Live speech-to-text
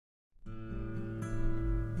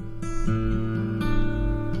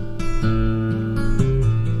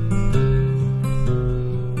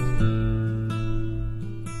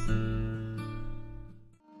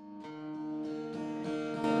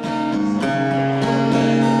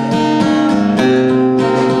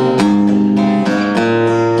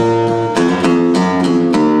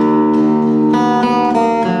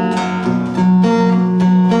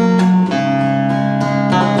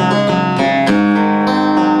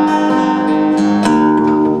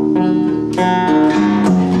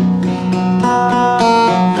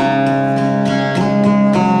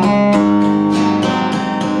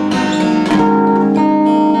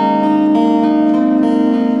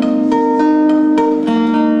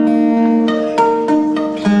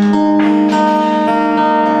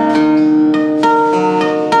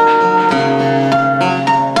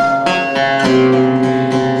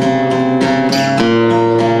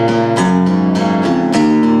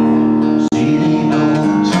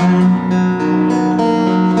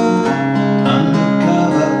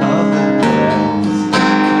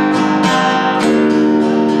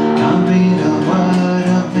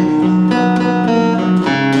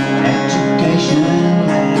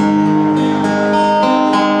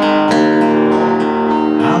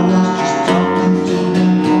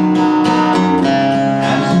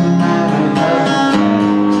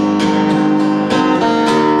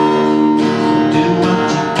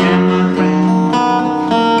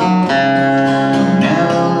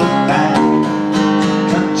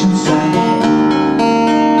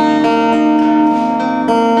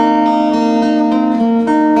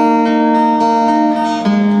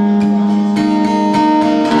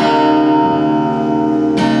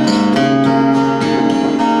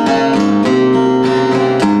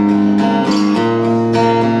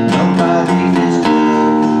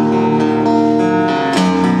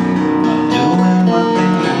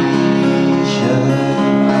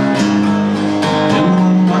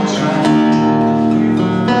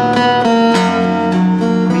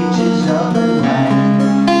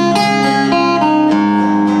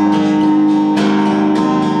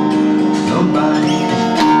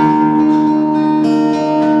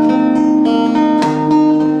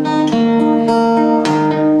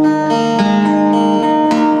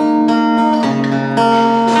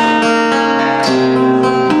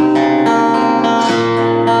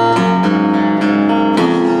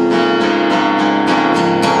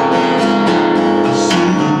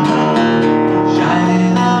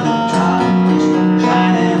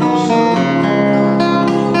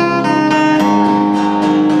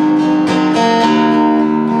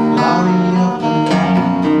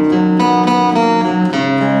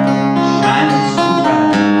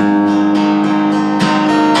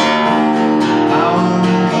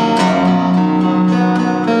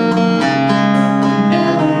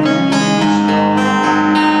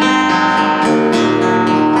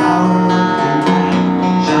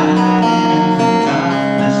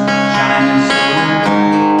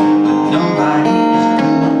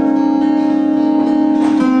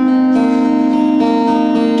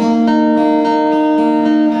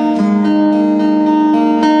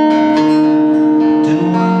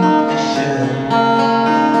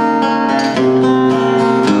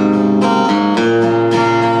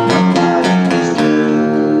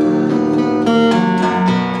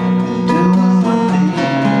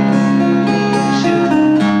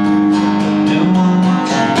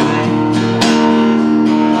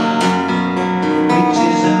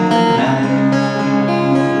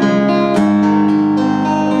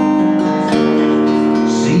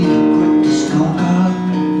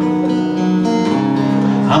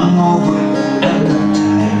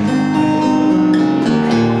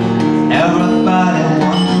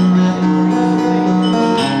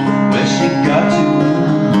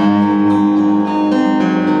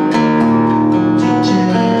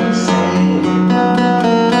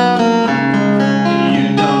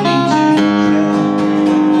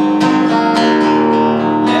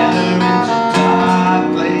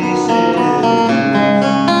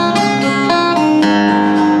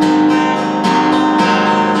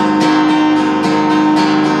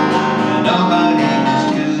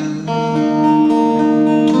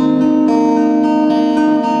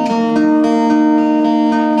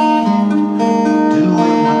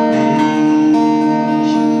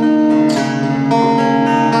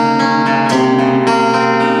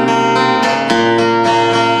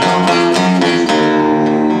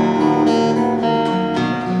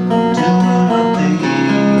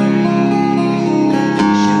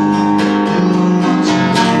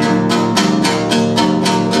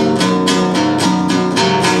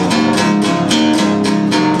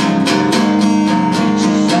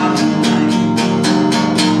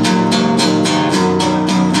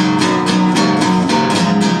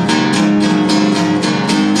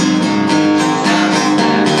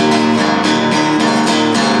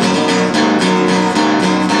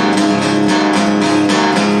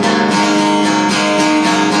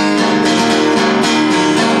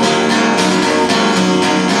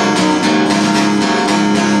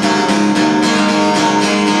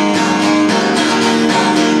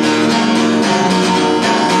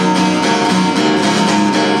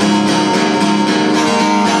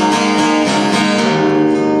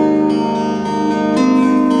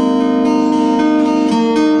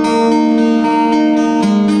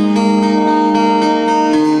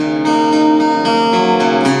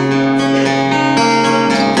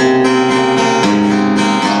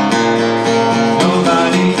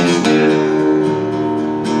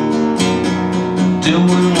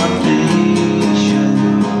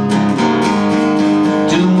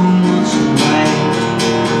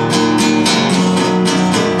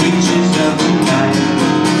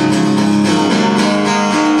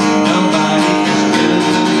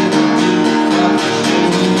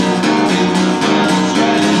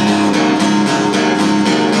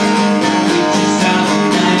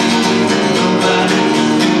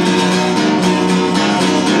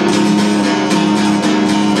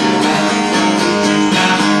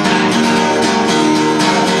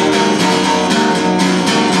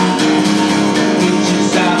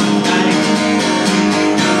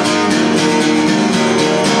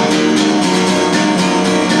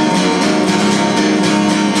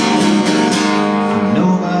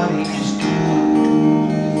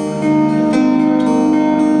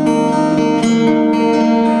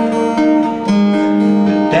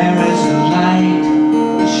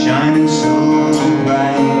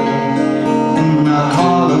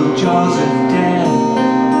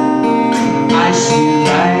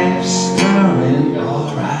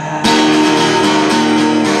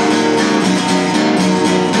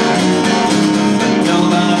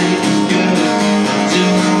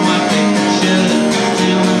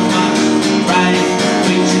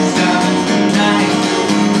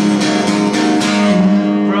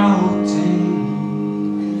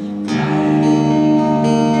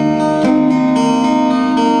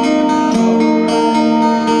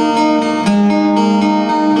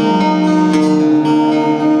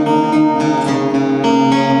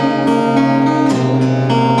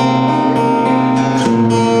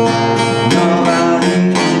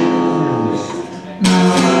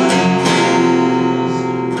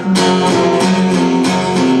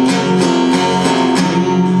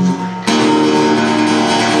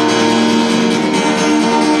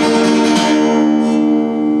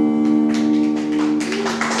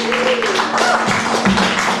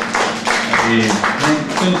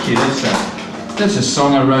This is a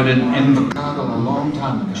song I wrote in Invercargill a long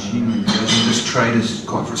time ago. Machinery goes in this trade is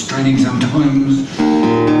quite frustrating sometimes.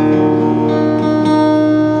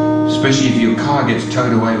 Especially if your car gets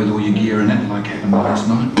towed away with all your gear in it, like happened last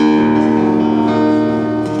night.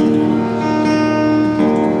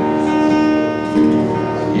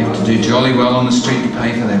 You have to do jolly well on the street to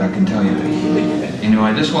pay for that, I can tell you.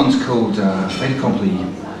 Anyway, this one's called Fait Acompli.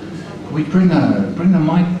 Can we bring the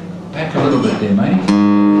mic back a little bit there, mate?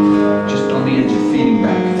 Just on the edge of feeding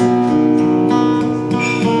back.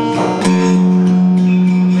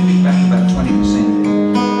 Maybe back about 20%.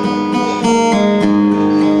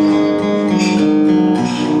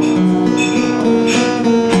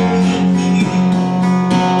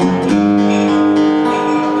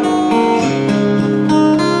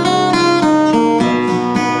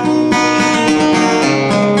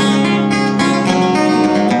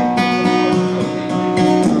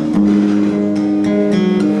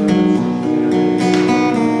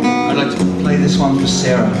 For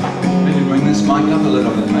Sarah. Maybe bring this mic up a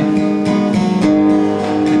little bit, mate.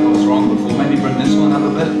 I think I was wrong before. Maybe bring this one up a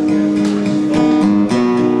bit.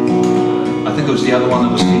 I think it was the other one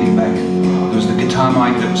that was feeding back. It was the guitar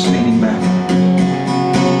mic that was feeding back.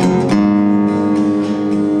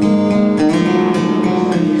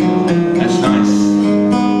 That's nice.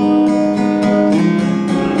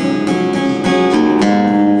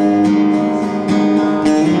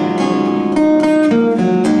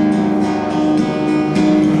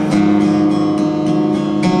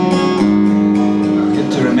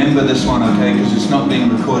 This one, okay, because it's not being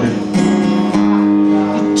recorded.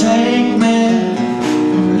 You take me,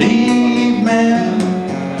 leave me,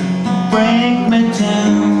 break me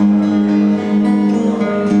down,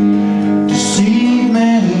 deceive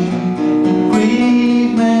me,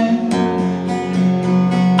 grieve me,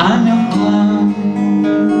 I'm your clown,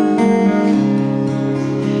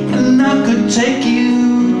 and I could take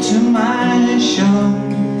you to my show,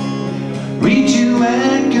 read you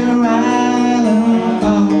Edgar Allan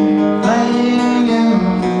Poe,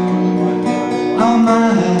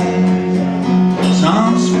 my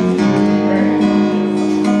songs,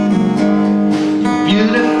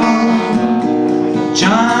 beautiful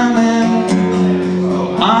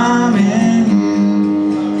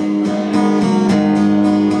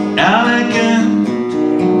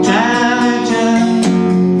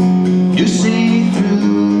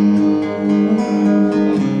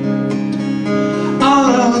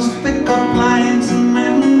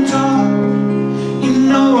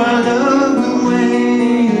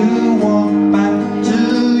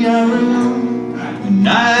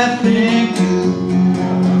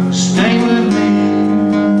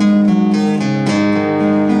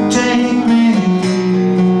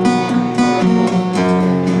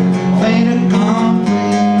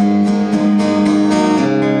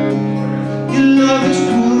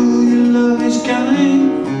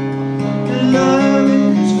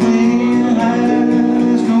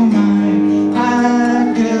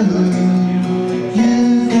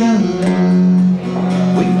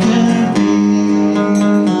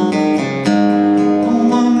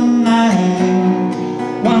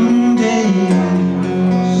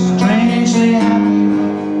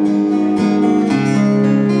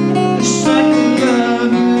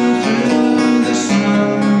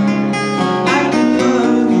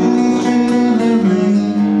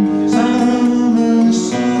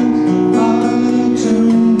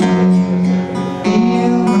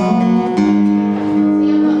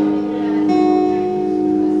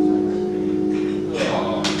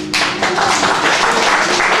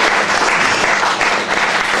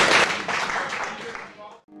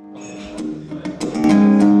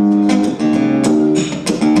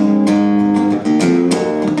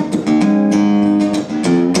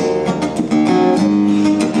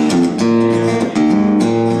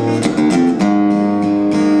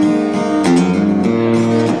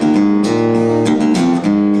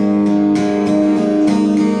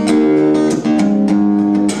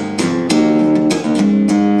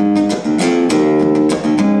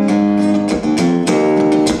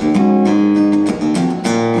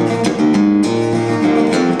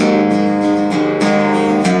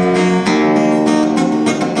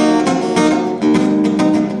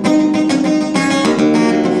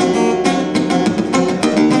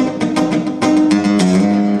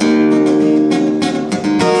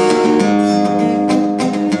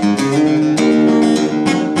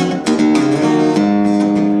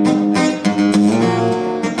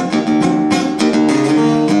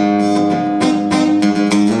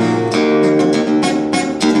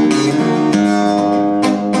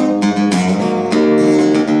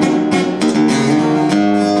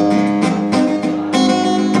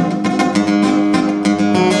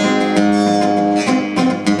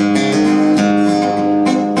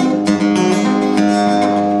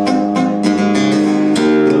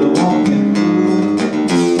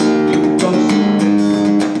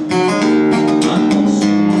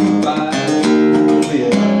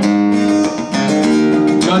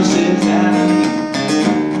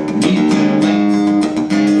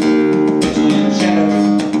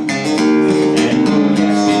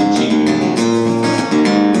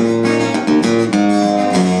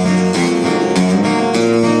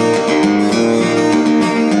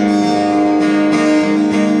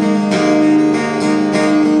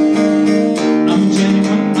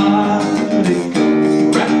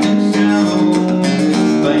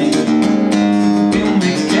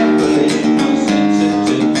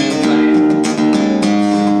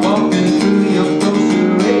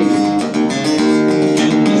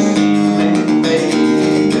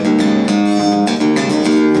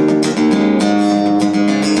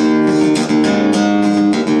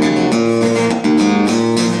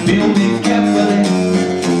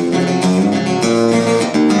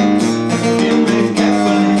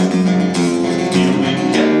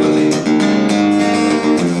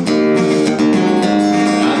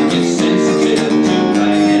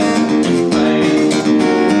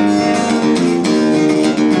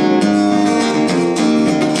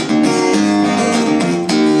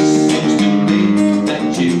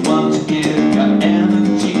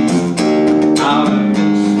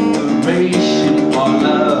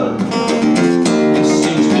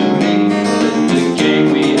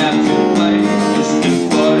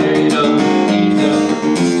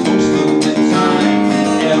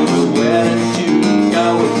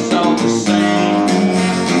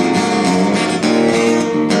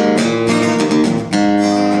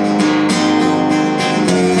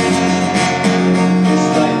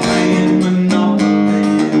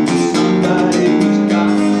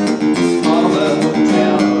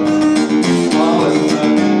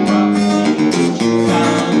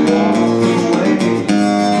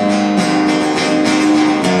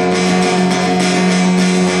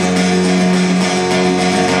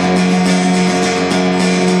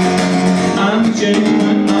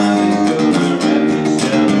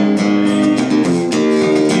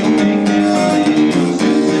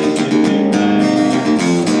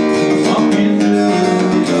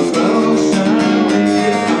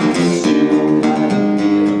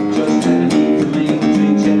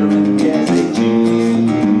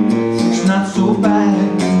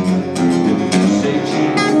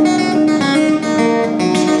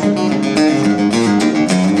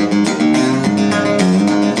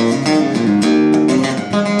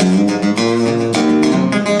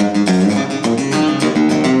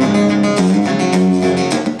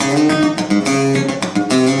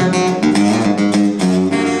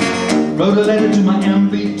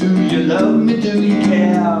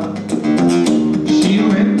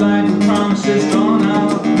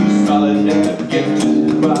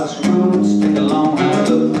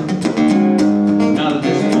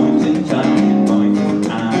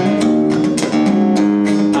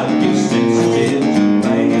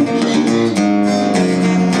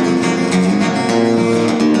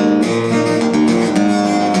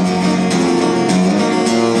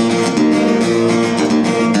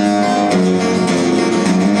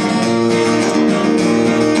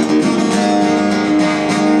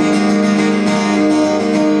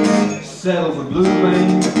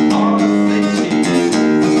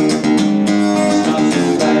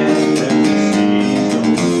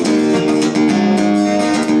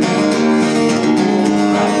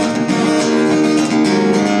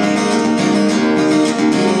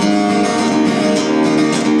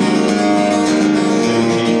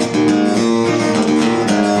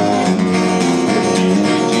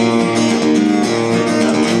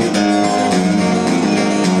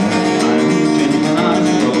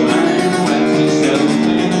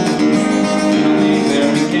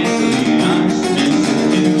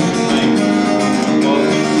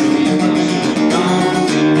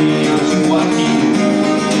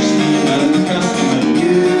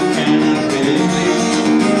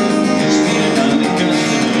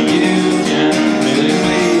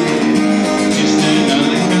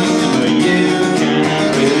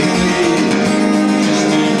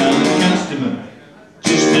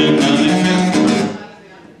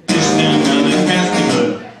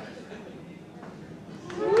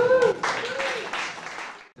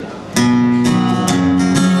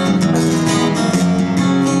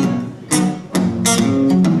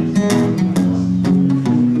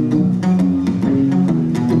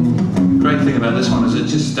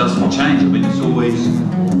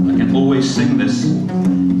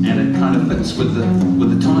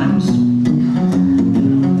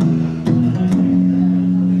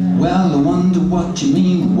what you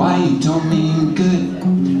mean, why you don't mean good.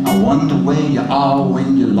 I wonder where you are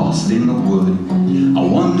when you're lost in the wood. I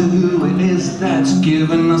wonder who it is that's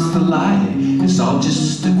given us the lie. It's all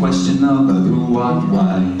just a question of a who, what,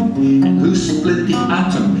 why. And who split the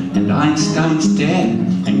atom, and Einstein's dead.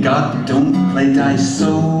 And God don't play dice,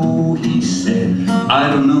 so he said.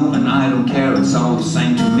 I don't know and I don't care, it's all the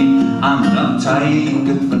same to me. I'm an uptight,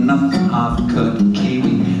 good for nothing, half-cut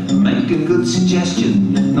Kiwi. Make a good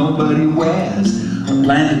suggestion that nobody wears. I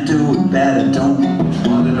plan to do it better, don't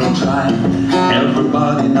want it, don't try.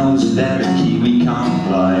 Everybody knows that a Kiwi can't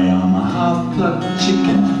fly. I'm a half-plucked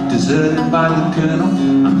chicken, deserted by the colonel.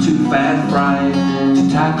 I'm too fat fried to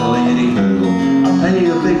tackle any hurdle. I pay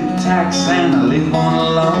a big tax and I live on a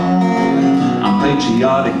loan. I'm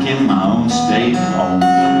patriotic in my own state home.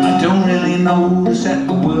 I don't really notice that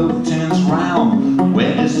the world turns round.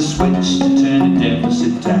 Where is the switch to turn the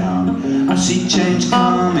deficit down? I see change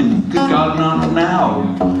coming, good God, not now.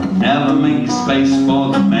 Never make space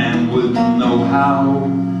for the man with the know-how.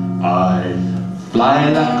 I fly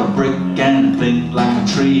like a brick and think like a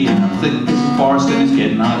tree, and I'm thick as a forest and it's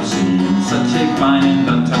getting hard to see. In such a fine and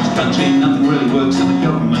untouched country, nothing really works and the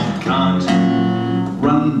government can't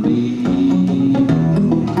run me.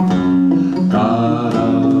 God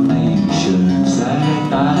of nations,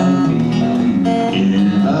 that I believe in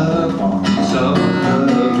the bonds of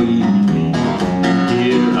the weak.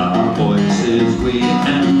 Hear our voices, we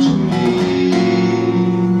and we.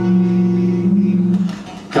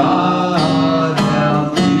 God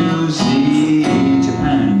help you see.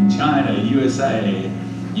 Japan, China, USA,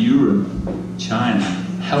 Europe, China.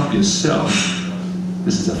 Help yourself.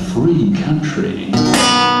 This is a free country.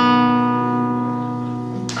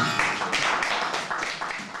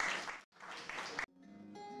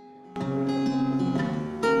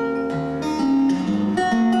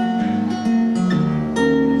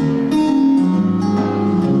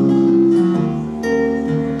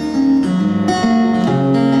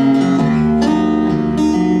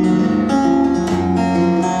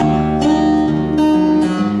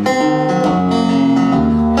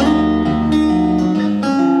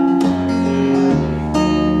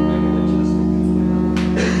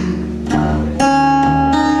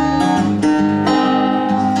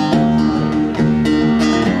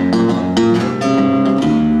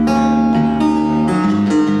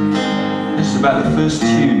 About the first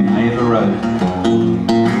tune I ever wrote.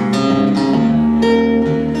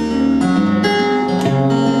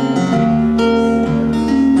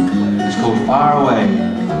 It's called Far Away.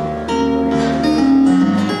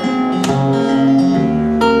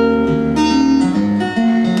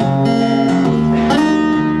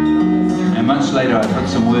 And much later I put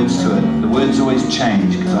some words to it. The words always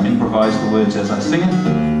change because I improvise the words as I sing it.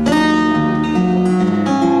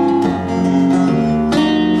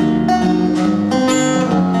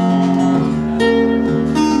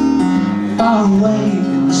 Away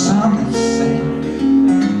in the sunset.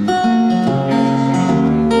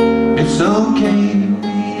 It's okay,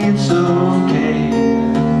 it's okay.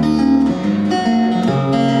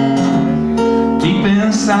 Deep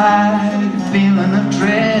inside, the feeling of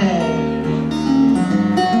dread.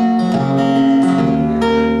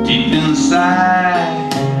 Deep inside,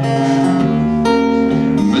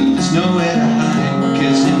 but there's nowhere to hide,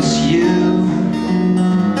 'cause it's you.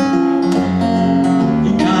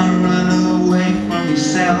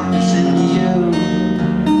 It's in you.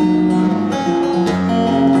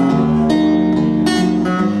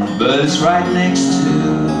 But it's right next to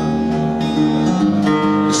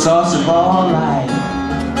the source of all life.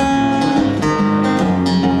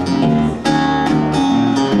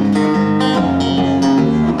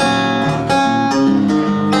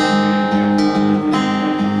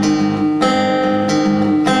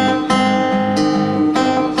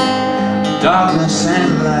 Darkness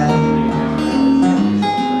and light.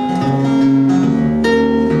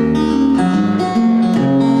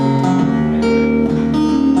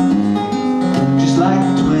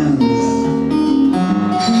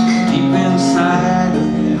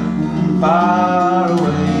 Far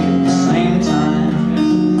away at the same time.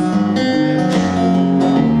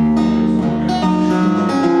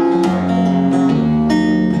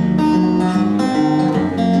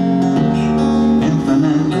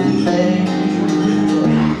 Infinitely big,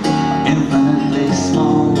 infinitely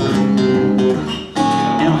small,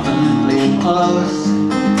 infinitely close,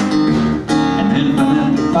 and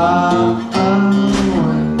infinitely far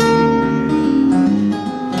away.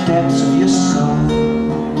 Depths of your soul.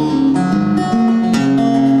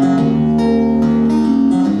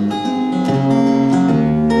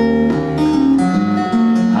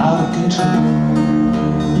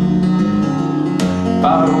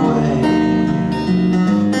 Far away.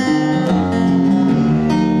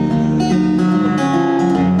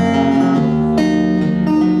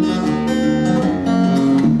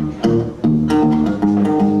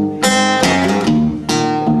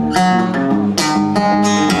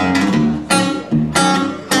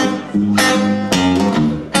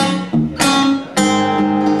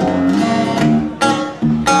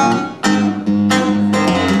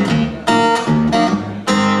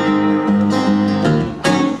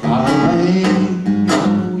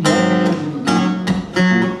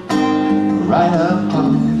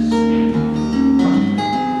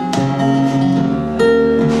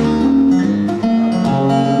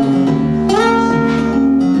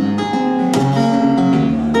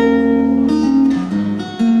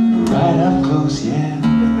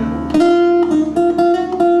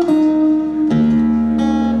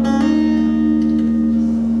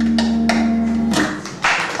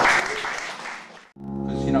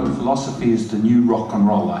 philosophy is the new rock and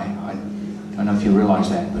roll. I don't know if you realise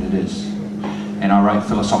that, but it is. And I write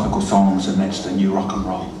philosophical songs, and that's the new rock and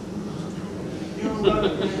roll.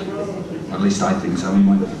 At least I think so,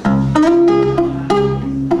 anyway.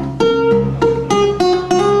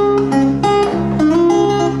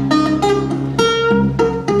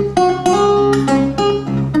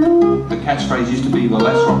 Catchphrase used to be, well,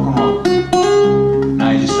 that's rock and roll.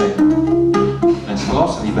 Now you just say, that's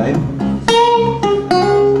philosophy, babe.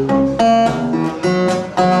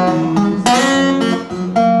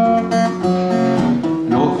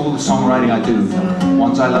 And all the songwriting I do,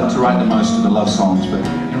 ones I love to write the most are the love songs, but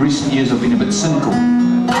in recent years I've been a bit cynical.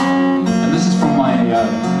 And this is from my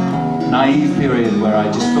naive period where I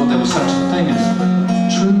just thought there was such a thing as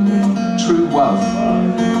true love.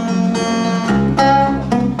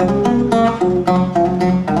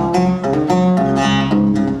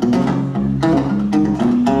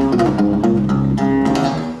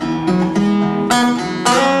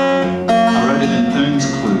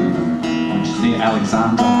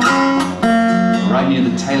 Right near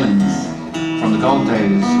the tailings from the gold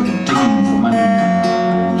days, digging for money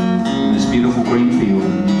in this beautiful Greenfield,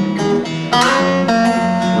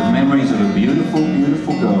 with memories of a beautiful,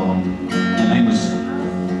 beautiful girl. Her name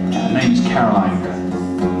is Caroline.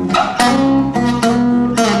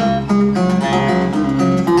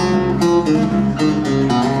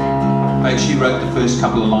 I actually wrote the first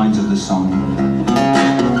couple of lines of this song.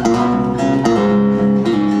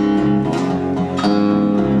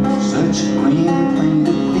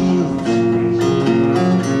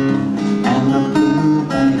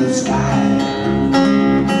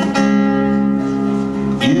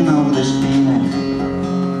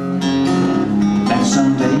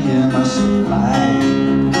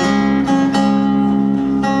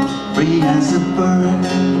 Free as a bird,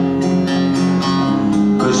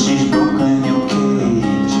 'cause she's broken your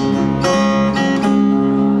cage.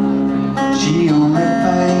 She only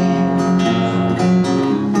paid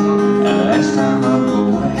the last time up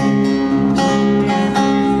away.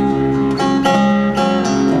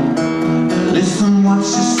 Listen what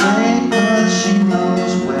she say, 'cause she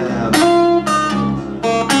knows well.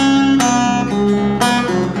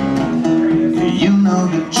 You know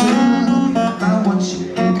the truth about what she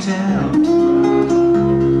can tell.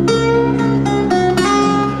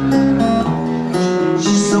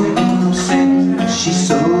 She's so innocent and she's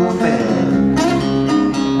so fair.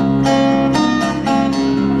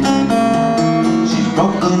 She's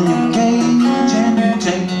broken your cage and you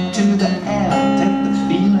take to the air. Take the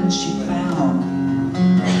feeling she found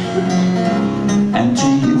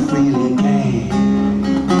until you freely gave.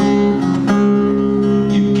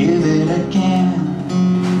 You give it again.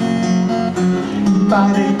 By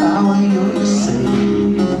the power you're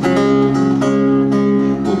saved.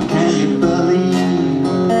 Well, can you believe?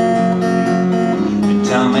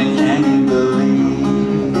 Tell me, can you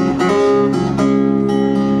believe?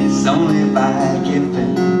 It's only by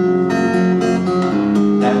giving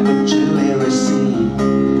that we truly receive.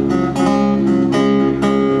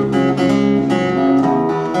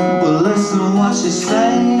 Well, listen what she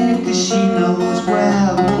say, 'cause she knows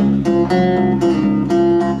well.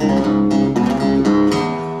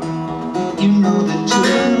 You know the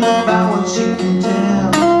truth about what you can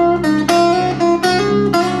tell.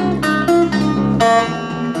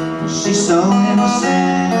 She's so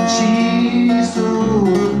innocent, she's so.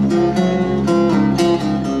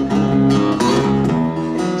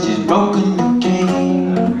 She's broken your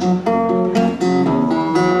cage.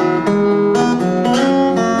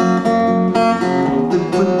 They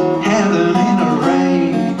put heaven in a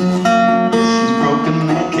rage. She's broken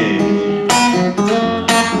that cage.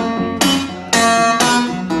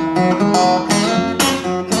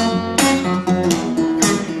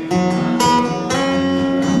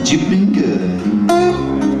 You've been good.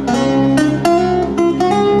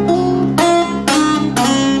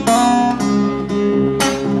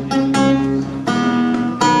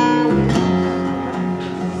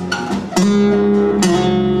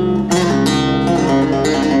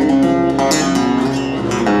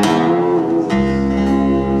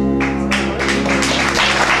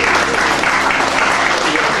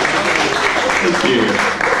 Thank you.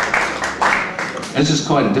 This is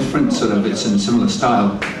quite a different sort of, it's in a similar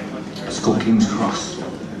style. It's called King's Cross.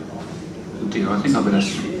 Oh dear, I think I better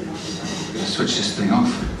switch this thing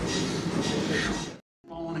off.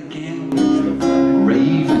 Born again,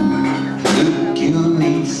 raving, Luke, you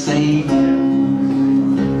need saving.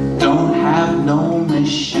 Don't have no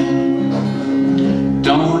mission,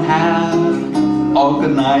 don't have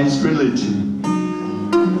organized religion.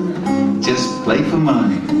 Just play for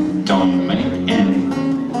money, don't make any.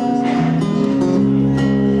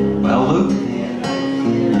 Well, Luke,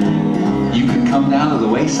 down to the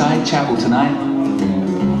Wayside Chapel tonight.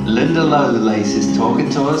 Linda Lovelace is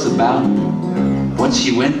talking to us about what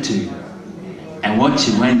she went to and what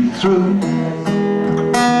she went through.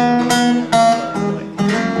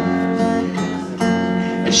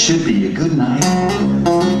 It should be a good night.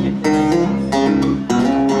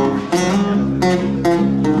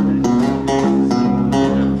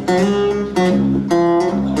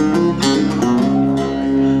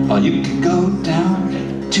 Or you can go down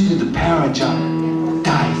to the Paradise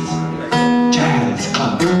Jazz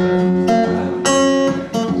Club.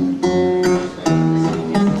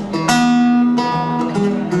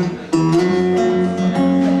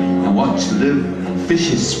 And watch little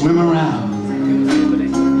fishes swim around,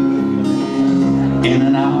 in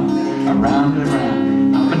and out, around and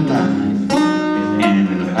around, up and down,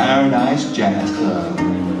 in the Paradise Jazz Club,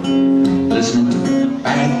 listening to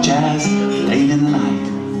bad jazz late in the night.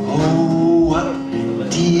 Oh, what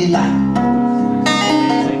delight!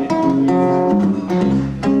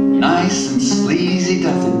 Nice and sleazy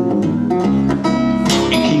does it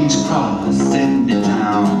in King's Cross, Sydney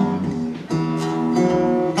town.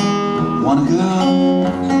 Want a girl?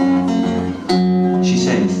 She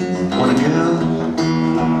says, want a girl?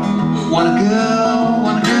 Want a girl?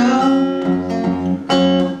 Want a girl?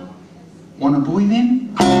 Want a boy then?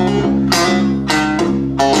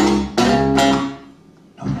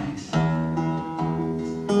 No thanks.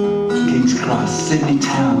 King's Cross, Sydney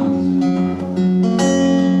town.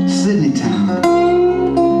 Sydney town.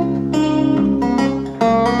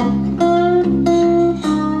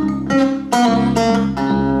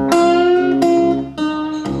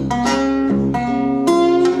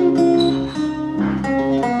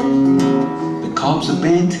 The cobs are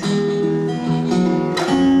bent,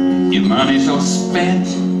 your money's all spent,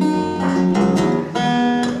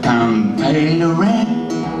 can't pay the rent.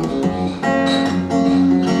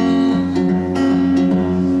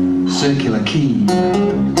 Circular key,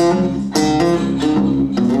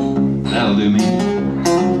 that'll do me.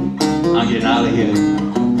 I'm getting out of here,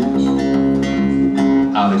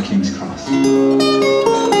 out of King's Cross.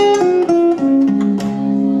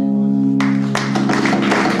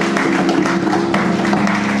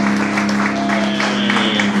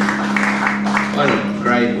 What a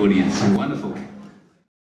great audience, wonderful.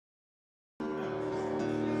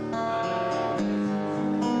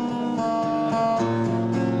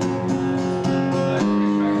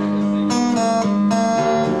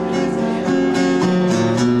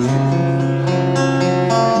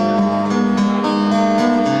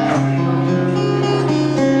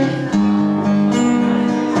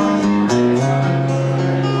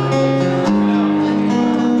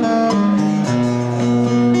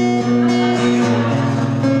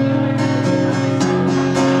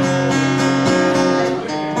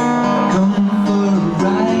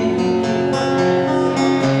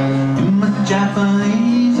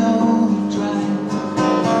 Japanese overdrive,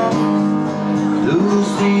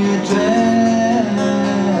 Lucy dress,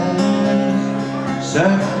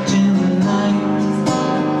 searching the night,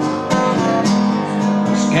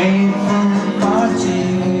 escape from the party,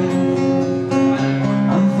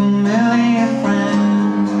 unfamiliar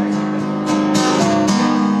friend,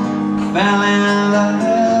 fell in love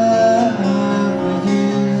with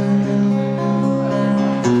you.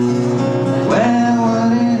 Where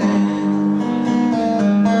would it end?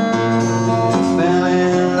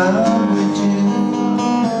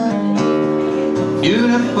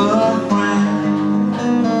 Beautiful friend.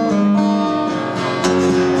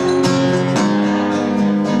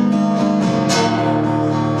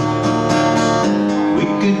 We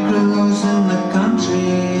could cruise in the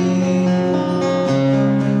country,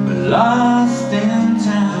 but lost in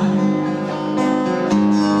town.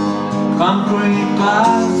 Concrete,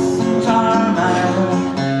 glass, and tarmac,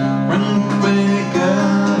 bring the pretty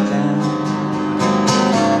girl down.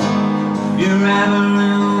 If you're ever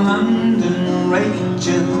in London,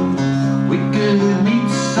 Rachel, we could meet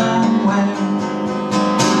somewhere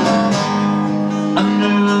under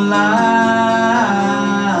a lion,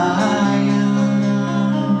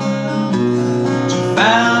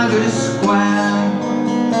 Trafalgar Square,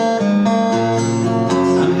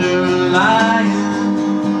 under a lion,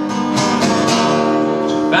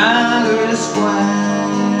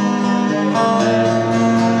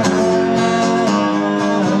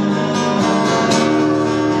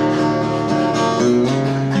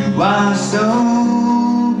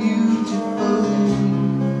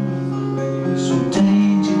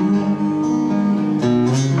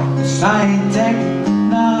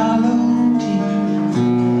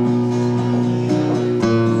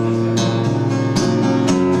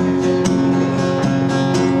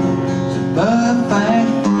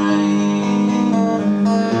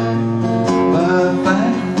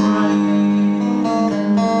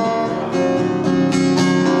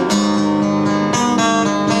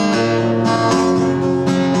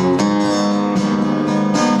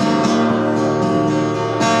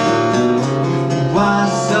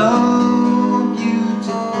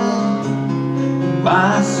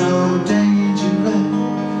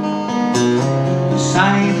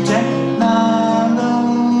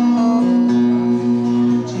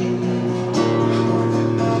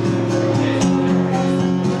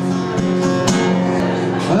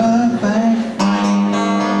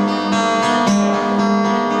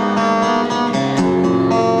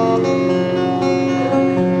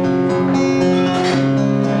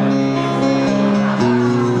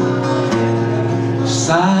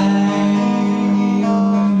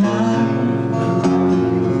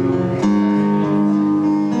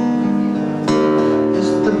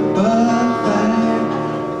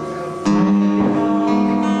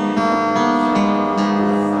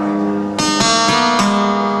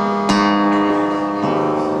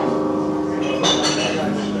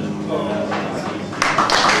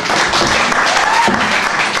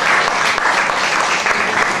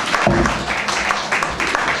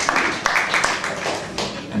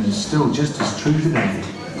 true today.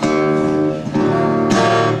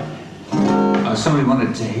 Somebody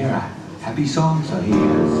wanted to hear a happy song, so here it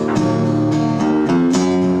is.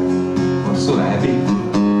 Well, sort of happy.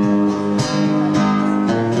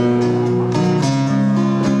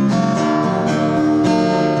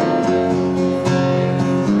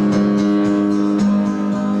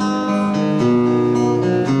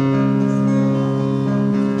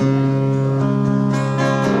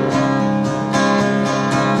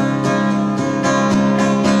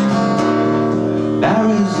 There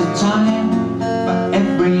is a time for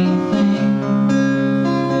everything.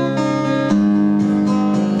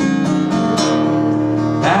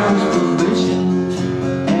 There is provision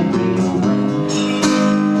everywhere.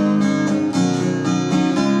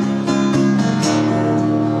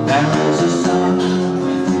 There is a sun,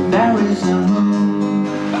 there is a moon.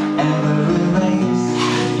 For every race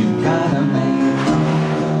you gotta make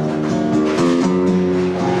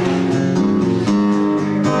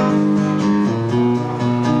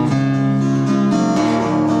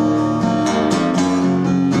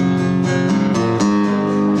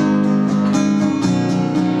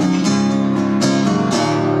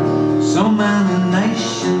so many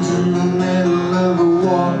nations in the middle of a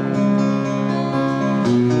war.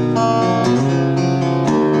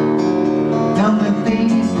 Tell me,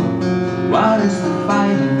 people, what is the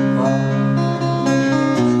fighting for?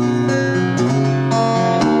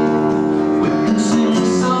 We can sing a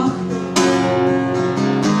song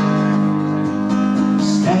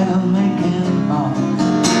instead of making fun.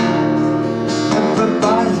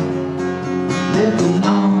 Everybody living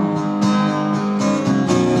on.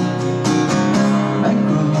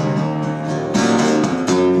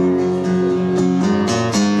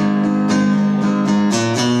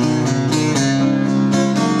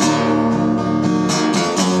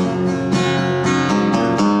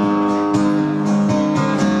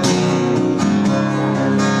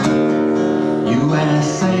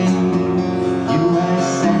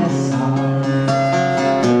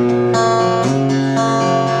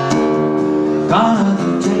 Gone are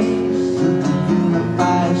the days of the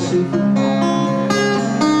unified superpower.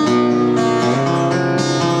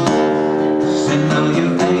 Send all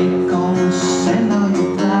your acorns, send all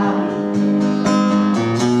your flowers.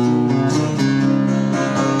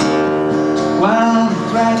 While the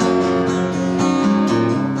threat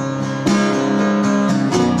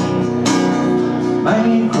may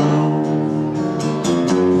grow,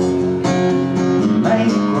 may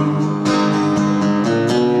grow.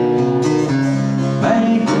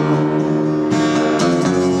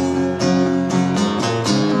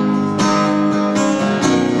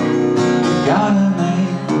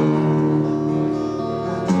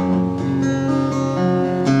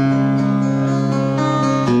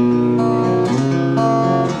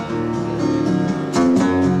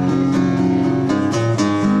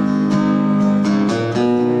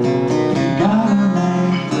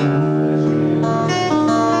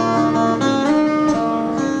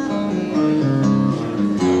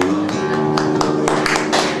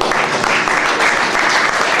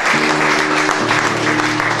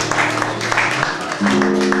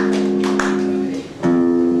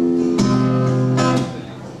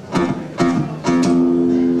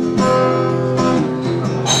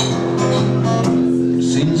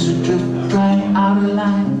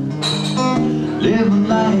 Living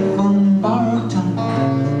life on borrowed time.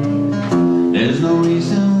 There's no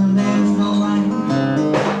reason, there's no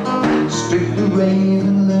rhyme. Strictly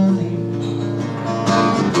raving learning.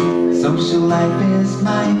 Social life is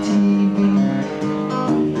my TV.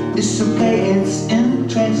 It's okay, it's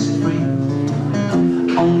interest free.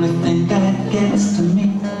 Only thing that gets to me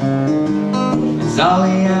is all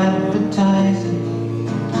the advertising.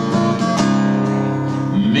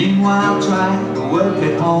 Meanwhile, try to work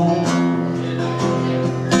at home.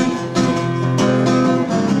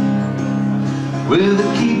 With a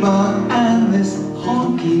keyboard and this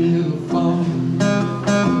honky little phone.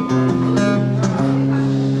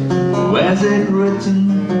 Where's it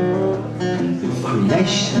written? The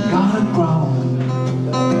creation gotta grow.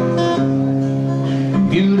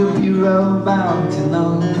 Computer bureau bound to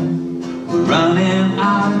know we're running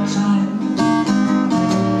out of time.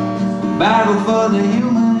 Battle for the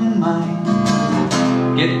human mind.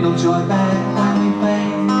 Get no joy back when we pay.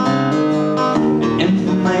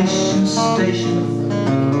 Information station.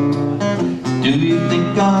 Do you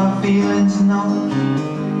think our feelings know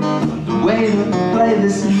the way to play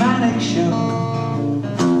this manic show?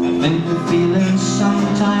 I think the feelings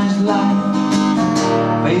sometimes lie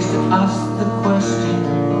face to ask the question,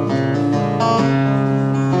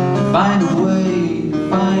 to find a way to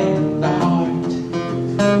find the heart.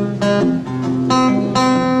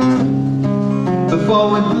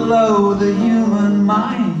 before we blow the human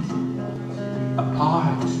mind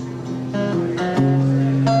apart.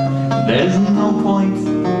 There's no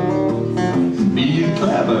point being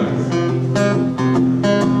clever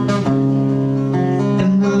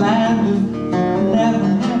in the land of never,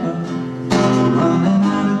 never, running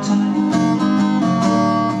out of time.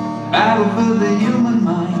 Battle for the human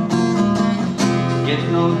mind. Get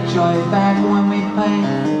no joy back when we pay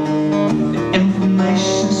the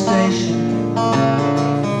information station.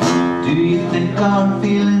 Do you think our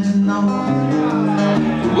feelings know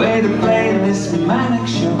the way to play this manic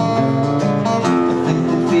show? I think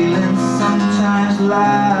the feelings sometimes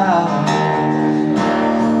lie.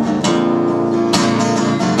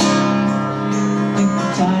 Think the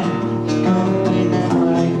time is gonna pay the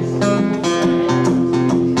price.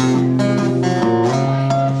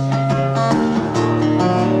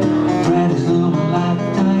 Bread is little like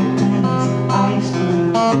Titanic's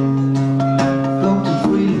iceberg, floating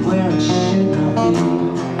freely where it should not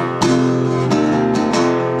be.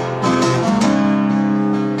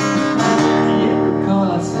 Yet we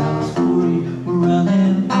call ourselves free, we're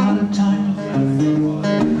running out of time.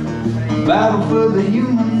 Battle for the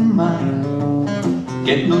human mind.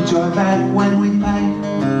 Get no joy back when we pay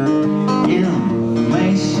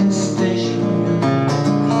information station.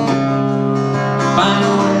 Find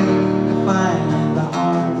a way to find the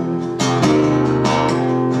heart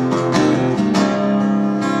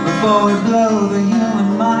before we blow the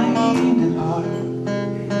human mind apart.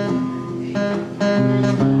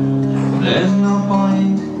 There's no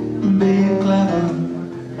point in being clever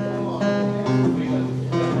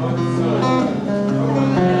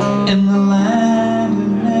in the land of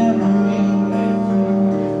never,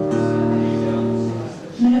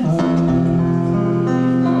 never.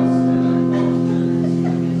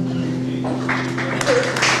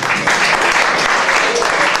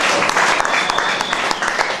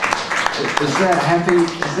 Is that happy?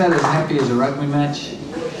 Is that as happy as a rugby match?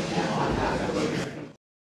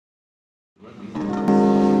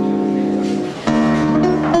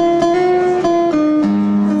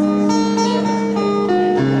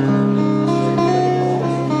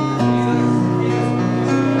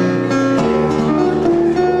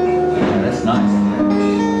 Yeah, that's nice.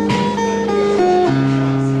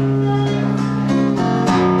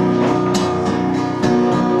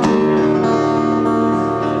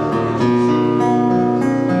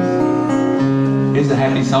 Here's a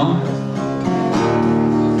happy song.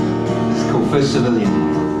 It's called First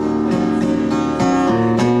Civilian.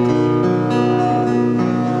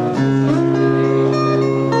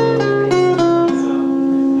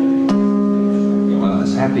 Well,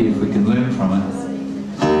 it's happy if we can learn from it.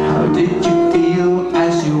 How did you feel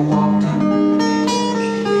as you walked in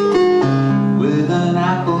with an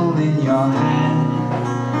apple in your hand?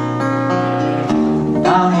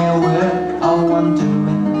 Down here where I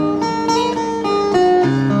wondering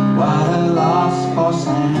what a loss for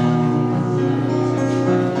sound.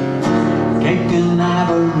 Cake and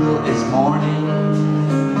Averil is morning.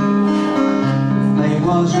 The play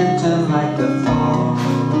was written like the fall.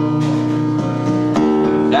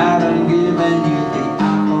 Without I'm giving you the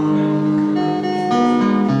apple,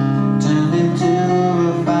 turned into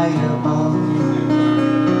a fireball.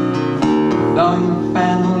 Though your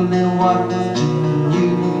family watching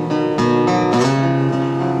you,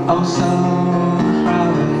 oh so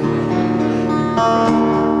proud.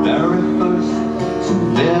 Very first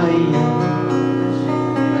civilian.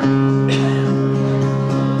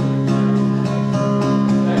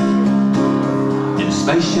 In a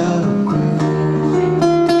space shuttle crew,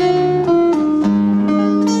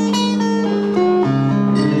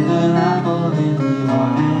 with an apple in your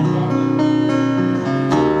hand.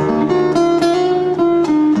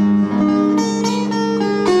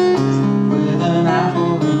 With an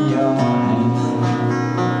apple in your hand.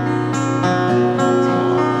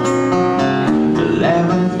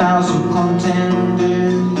 11,000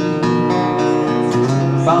 contenders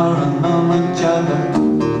for a moment of a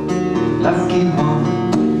lucky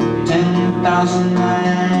moment.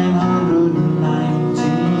 10,999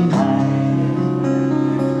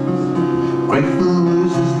 grateful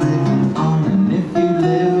losers living on. And if you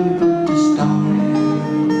live with the story,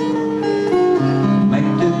 make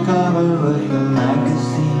the cover of your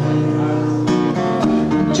magazine.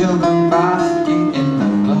 Children basking in the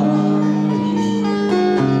glory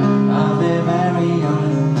of their very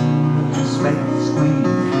own space queen.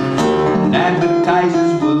 And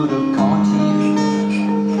advertisers would have caught you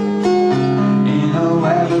in a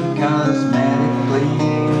weather car.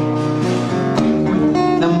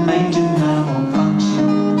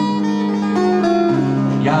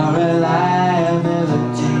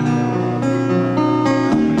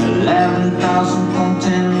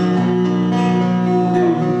 wanting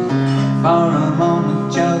for a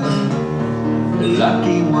moment, you're the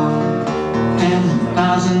lucky one.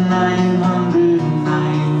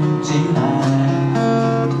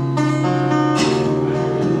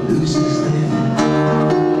 10,999 losers there.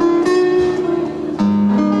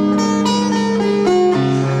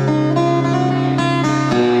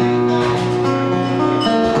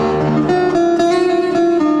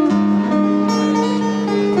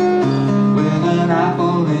 With an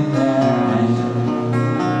apple in their hand.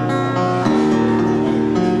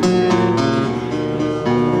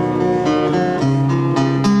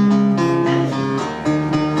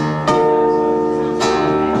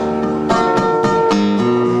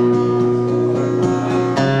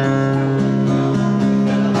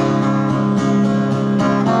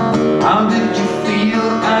 How did you feel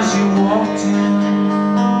as you walked in?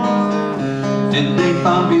 Did they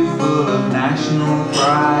pump you full of national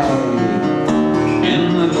pride?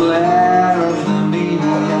 In the glare of the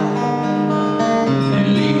media, they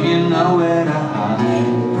leave you nowhere to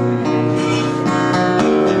hide.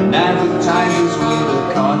 And advertisers would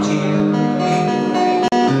have caught you,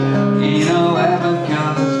 you know, ever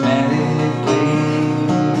cosmetically,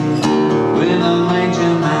 with a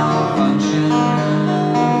major malfunction.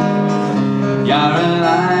 You're a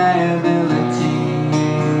liability.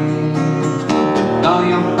 All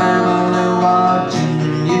your family watching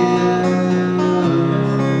you,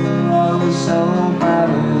 oh, so proud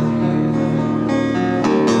of you.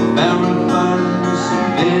 Everybody's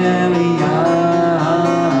civilian.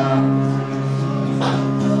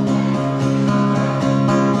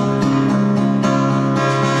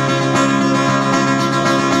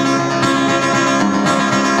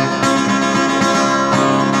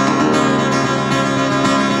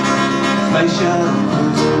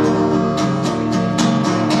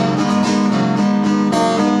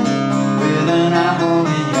 With an apple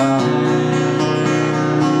in your hand.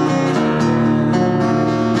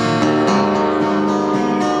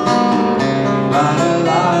 But a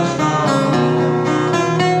lost fall.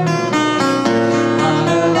 But a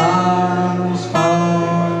lost fall.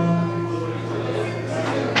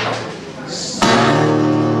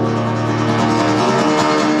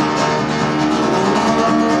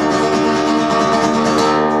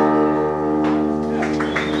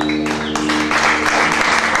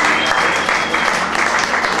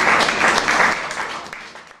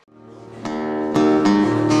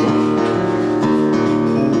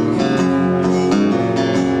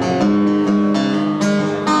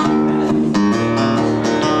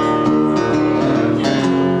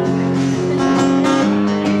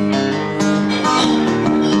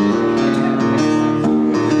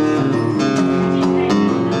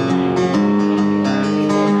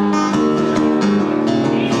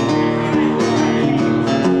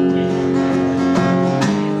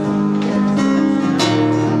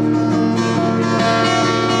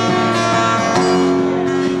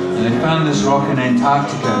 This rock in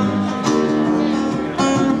Antarctica.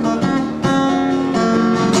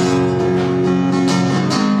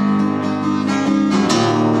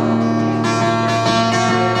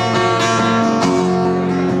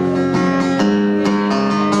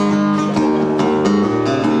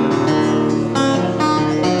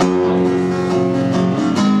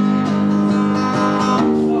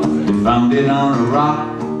 They found it on a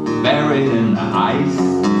rock, buried in the ice.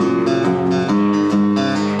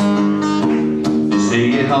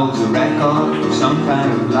 Say it holds a record of some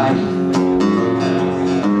kind of life.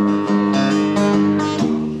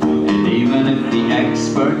 And even if the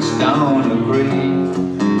experts don't agree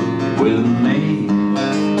with me,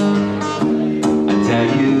 I tell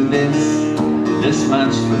you this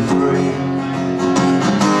much for free.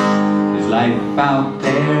 There's life out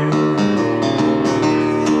there,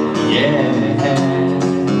 yeah.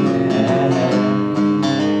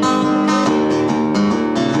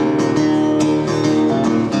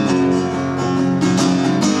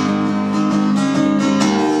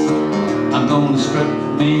 Gonna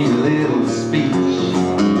script me a little speech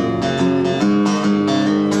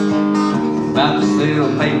about this little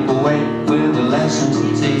paperweight with a lesson to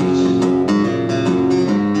teach.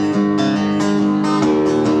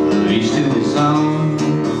 Each to his own,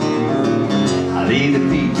 I lead a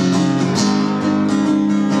peach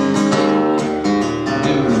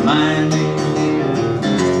to remind me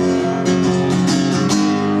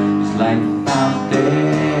there's life out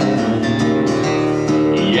there,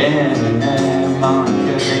 yeah.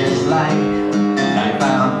 Monica, there's life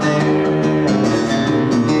out there,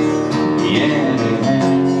 yeah.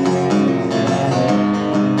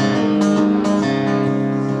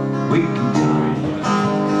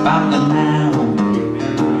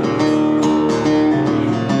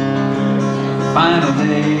 Final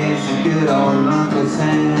days of good old Uncle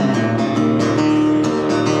Sam,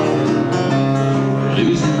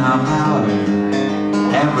 losing our power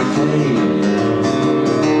every day.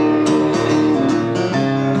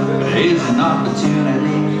 There's an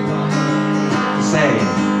opportunity to say,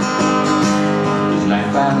 there's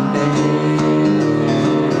life out there.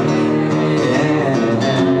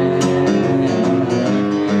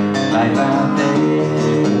 Life out there.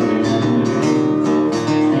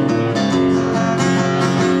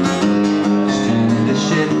 Just turn the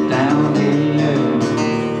shit down here.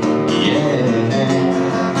 Yeah.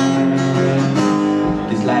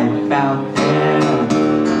 There's life out there.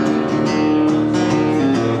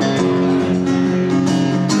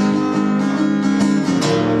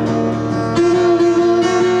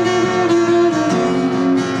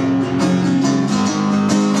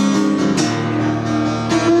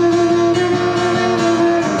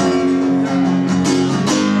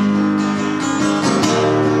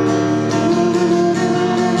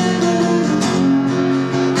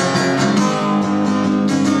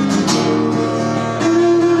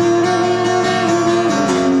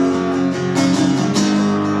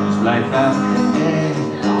 Life out there,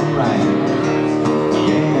 alright,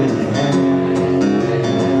 yeah.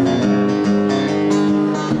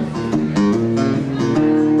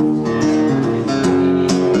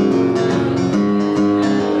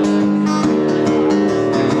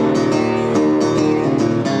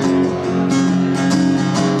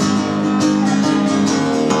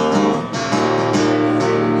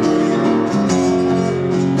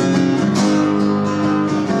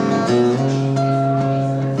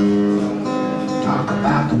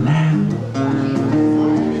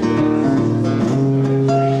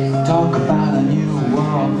 Talk about a new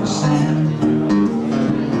war for sand,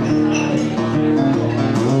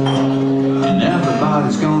 and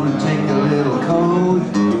everybody's gonna take a little cold.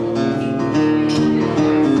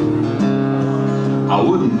 I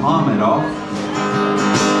wouldn't palm it off,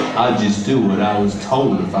 I'd just do what I was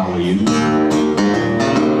told if I were you.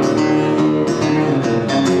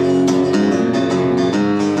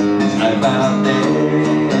 There's life out there,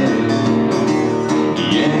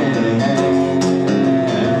 yeah.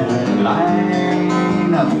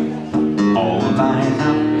 Line up, all line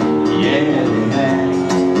up, yeah.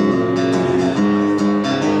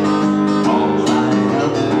 All line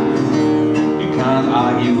up, you can't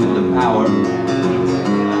argue with the power.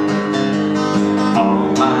 All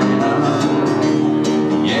line up,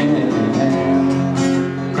 yeah.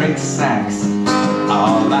 Great sax,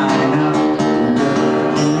 all line up.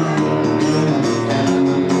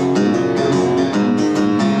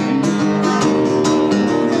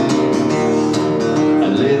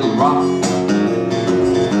 Rock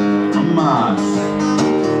from Mars,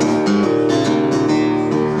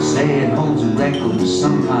 say it holds a record for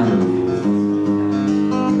some kind of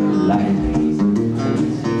life.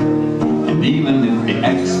 And even if the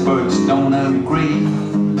experts don't agree,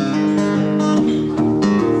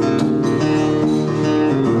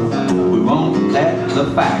 we won't let the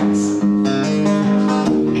facts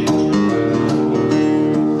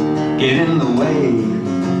get in the way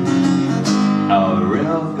a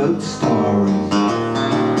real good story.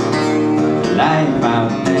 Life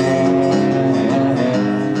out there,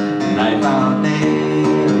 life out there,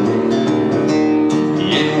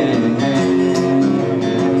 yeah.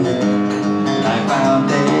 Life out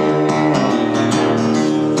there,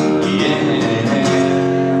 yeah.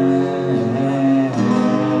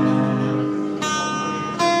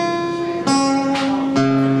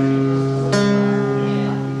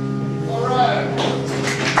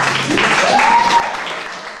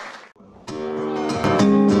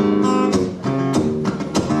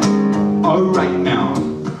 Alright now,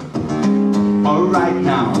 alright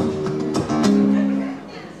now,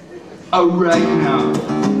 alright now.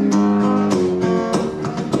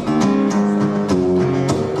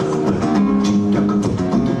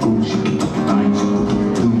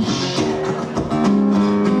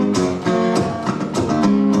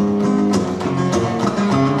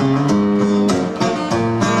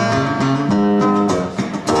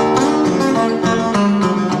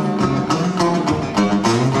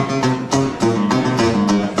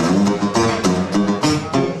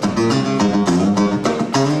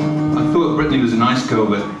 Girl,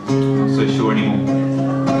 but not so sure anymore.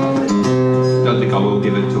 Don't think I will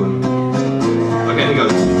give it to him. Okay, here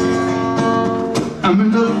goes. I'm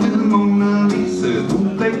in love with the Mona Lisa,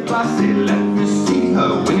 who played classy. Let me see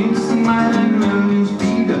her winning smile and millions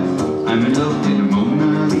feed her. I'm in love with the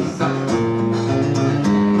Mona Lisa.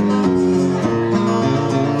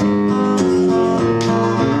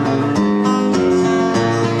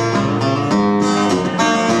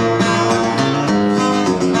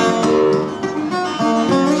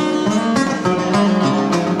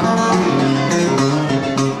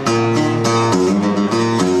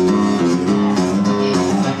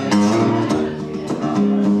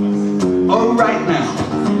 all right now.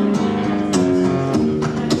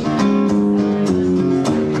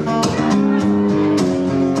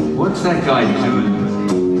 What's that guy doing?